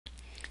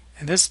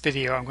In this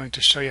video, I'm going to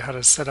show you how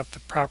to set up the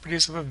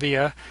properties of a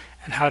via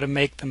and how to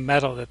make the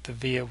metal that the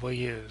via will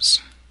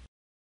use.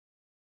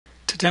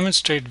 To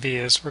demonstrate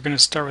vias, we're going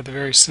to start with a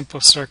very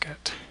simple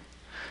circuit.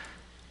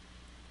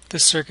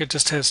 This circuit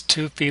just has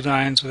two feed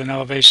lines with an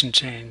elevation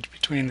change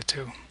between the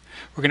two.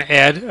 We're going to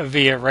add a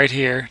via right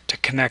here to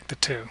connect the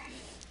two.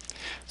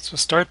 So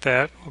start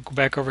that. We'll go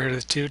back over here to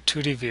the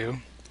 2D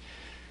view,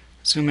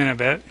 zoom in a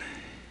bit,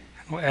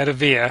 and we'll add a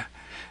via.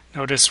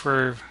 Notice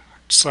we've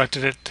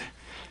selected it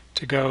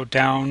to go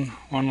down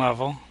one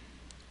level.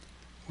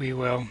 We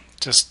will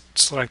just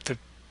select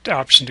the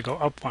option to go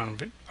up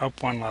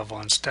one level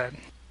instead.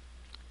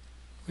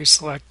 We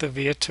select the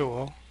via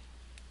tool.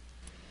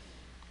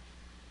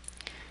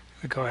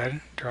 We go ahead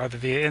and draw the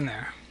via in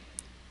there.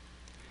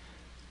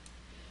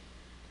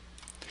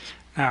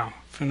 Now,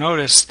 if you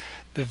notice,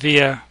 the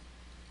via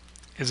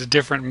is a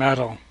different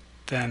metal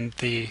than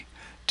the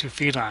two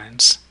feed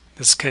lines. In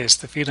this case,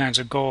 the feed lines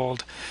are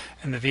gold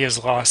and the via is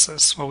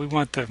lossless. Well, we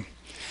want the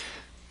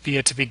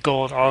via to be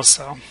gold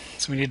also.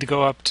 So we need to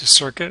go up to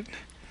Circuit,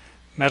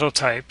 Metal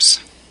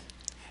Types,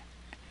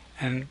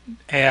 and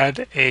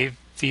add a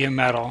via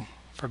metal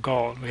for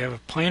gold. We have a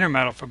planar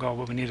metal for gold,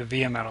 but we need a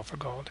via metal for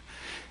gold.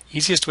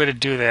 Easiest way to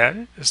do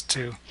that is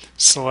to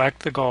select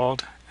the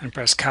gold and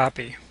press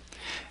Copy.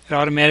 It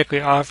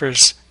automatically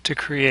offers to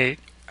create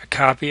a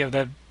copy of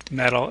that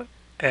metal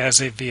as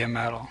a via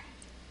metal.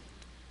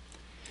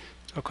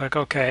 So click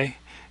OK,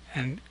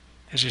 and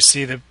as you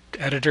see, the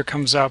editor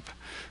comes up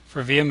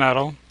for via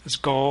metal. It's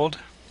gold.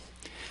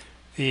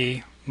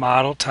 The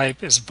model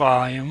type is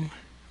volume.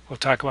 We'll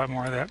talk about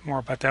more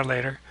about that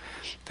later.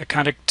 The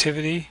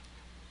conductivity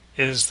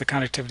is the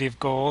conductivity of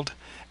gold.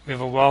 We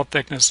have a wall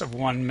thickness of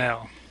 1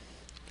 mil.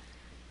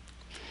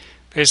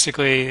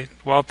 Basically,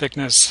 wall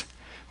thickness,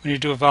 when you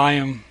do a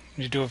volume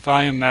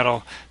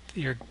metal,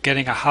 you're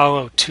getting a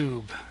hollow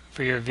tube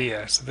for your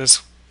via. So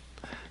this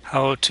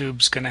hollow tube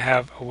is going to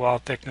have a wall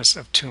thickness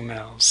of 2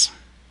 mils.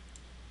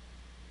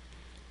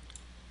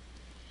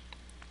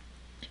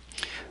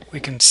 We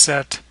can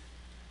set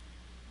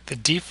the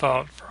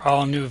default for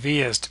all new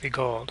vias to be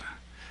gold.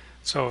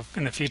 So if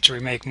in the future we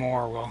make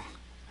more,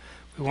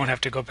 we won't have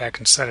to go back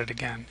and set it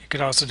again. You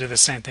could also do the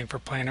same thing for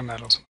planar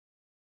metals.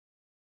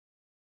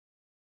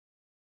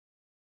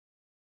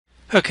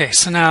 Okay,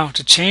 so now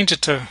to change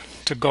it to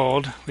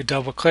gold, we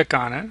double click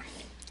on it.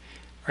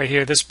 Right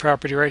here, this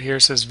property right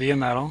here says via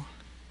metal.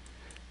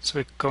 So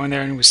we go in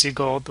there and we see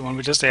gold, the one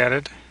we just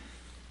added.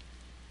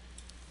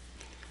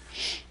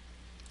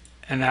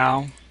 And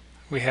now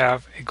we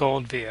have a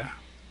gold via.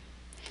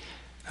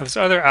 Now there's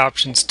other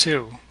options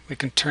too. We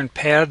can turn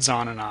pads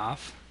on and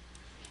off.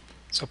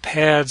 So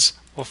pads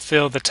will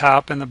fill the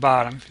top and the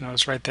bottom. If you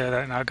notice right there,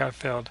 that now got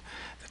filled.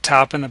 The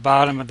top and the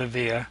bottom of the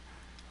via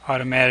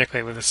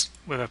automatically with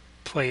a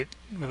plate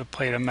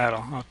of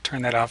metal. I'll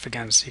turn that off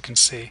again so you can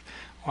see.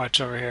 Watch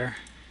over here.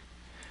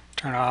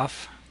 Turn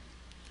off.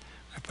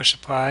 I push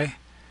apply.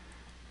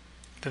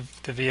 The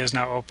via is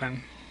now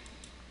open.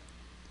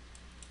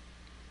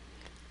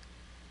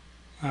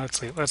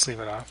 Let's leave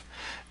it off.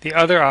 The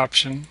other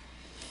option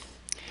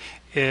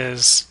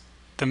is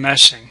the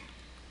meshing.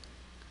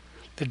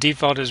 The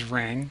default is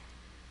ring,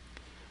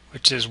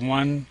 which is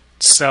 1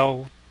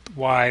 cell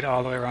wide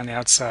all the way around the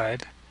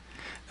outside.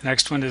 The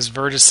next one is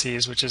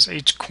vertices, which is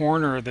each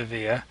corner of the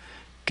via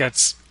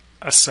gets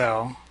a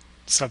cell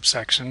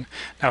subsection.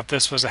 Now if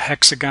this was a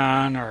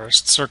hexagon or a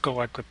circle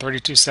like with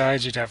 32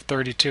 sides, you'd have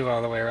 32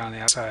 all the way around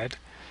the outside.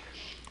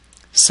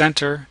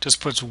 Center just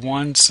puts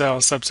 1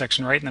 cell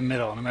subsection right in the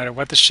middle. No matter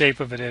what the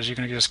shape of it is, you're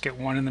going to just get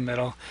one in the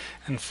middle,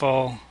 and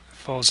full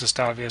is just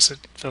obvious. It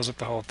fills up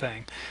the whole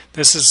thing.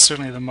 This is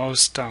certainly the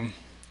most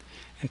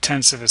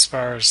intensive as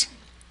far as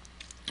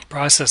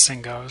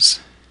processing goes.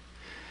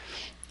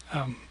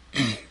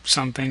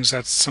 Sometimes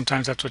that's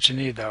what you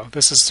need, though.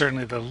 This is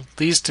certainly the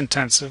least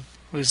intensive,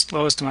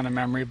 lowest amount of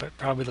memory, but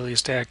probably the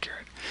least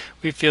accurate.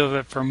 We feel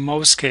that for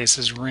most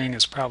cases, ring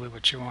is probably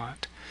what you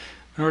want.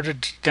 In order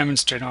to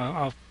demonstrate,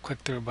 I'll click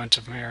through a bunch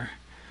of them here.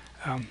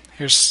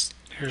 Here's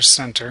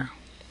center.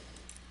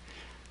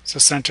 So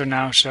center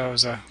now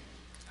shows a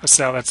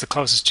cell. That's the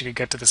closest you could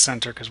get to the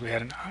center because we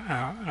had an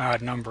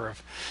odd number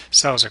of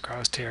cells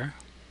across here.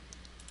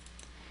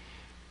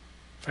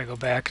 If I go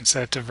back and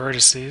set it to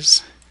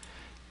vertices,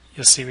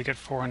 you'll see we get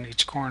 4 in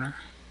each corner.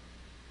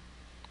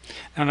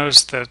 Now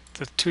notice that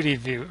the 2D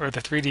view or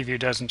the 3D view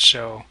doesn't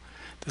show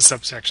the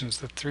subsections.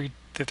 The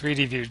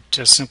 3D view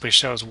just simply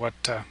shows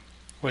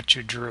what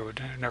you drew.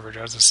 It never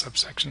does the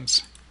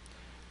subsections.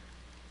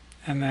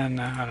 And then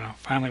I don't know.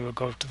 Finally, we'll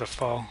go to the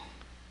full.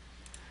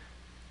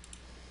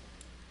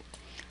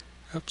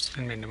 Oops,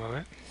 didn't mean to move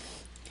it.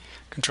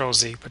 Control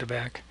Z, put it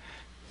back.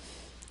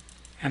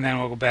 And then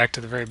we'll go back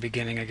to the very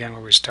beginning again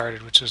where we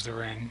started, which is the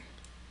ring.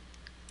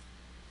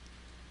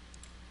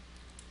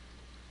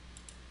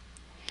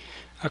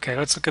 Okay,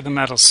 let's look at the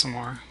metals some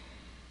more.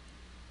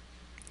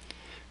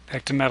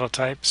 Back to metal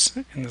types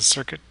in the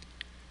circuit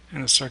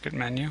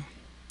menu.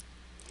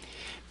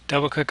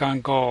 Double click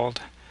on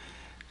gold.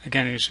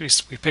 Again,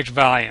 we picked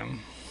volume.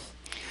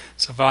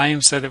 So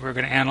volume said that we're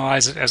going to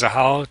analyze it as a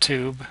hollow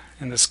tube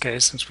in this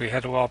case, since we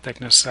had a wall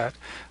thickness set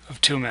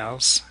of 2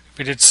 mils. If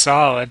we did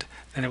solid,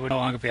 then it would no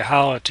longer be a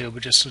hollow tube,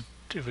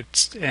 it would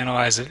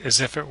analyze it as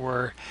if it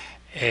were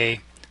a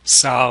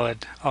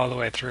solid all the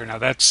way through. Now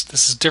this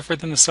is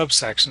different than the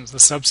subsections. The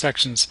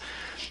subsections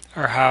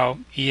are how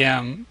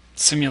EM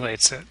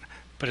simulates it,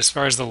 but as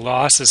far as the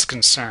loss is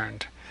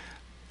concerned,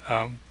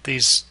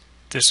 the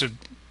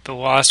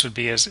loss would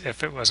be as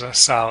if it was a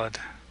solid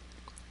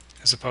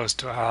as opposed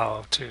to a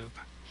hollow tube.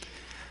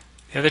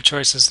 The other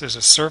choice is there's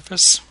a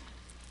surface,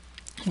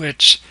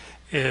 which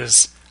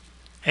is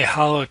a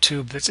hollow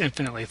tube that's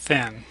infinitely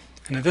thin.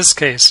 And in this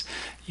case,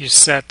 you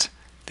set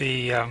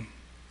the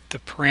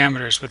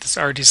parameters with this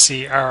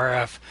RDC,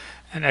 RRF,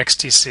 and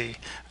XTC.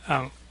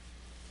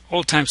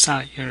 Old-time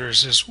Sonnet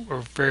users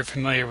were very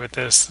familiar with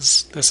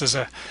this. This is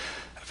a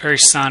very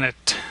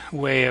Sonnet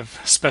way of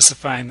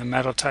specifying the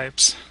metal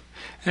types.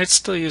 And it's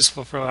still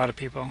useful for a lot of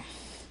people.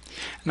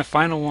 And the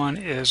final one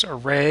is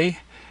array,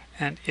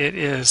 and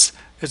it's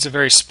a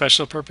very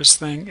special purpose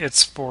thing.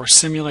 It's for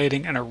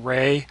simulating an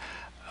array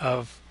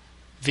of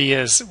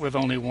vias with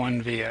only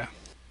one via.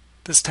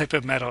 This type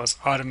of metal is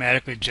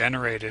automatically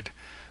generated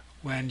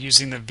when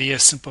using the via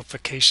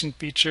simplification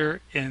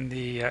feature in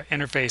the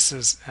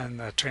interfaces and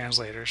the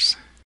translators.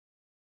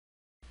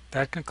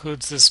 That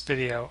concludes this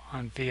video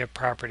on via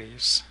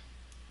properties.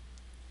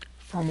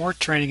 For more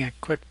training and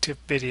quick tip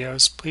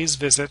videos, please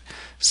visit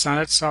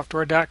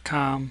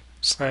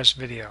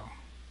sonnetsoftware.com/video.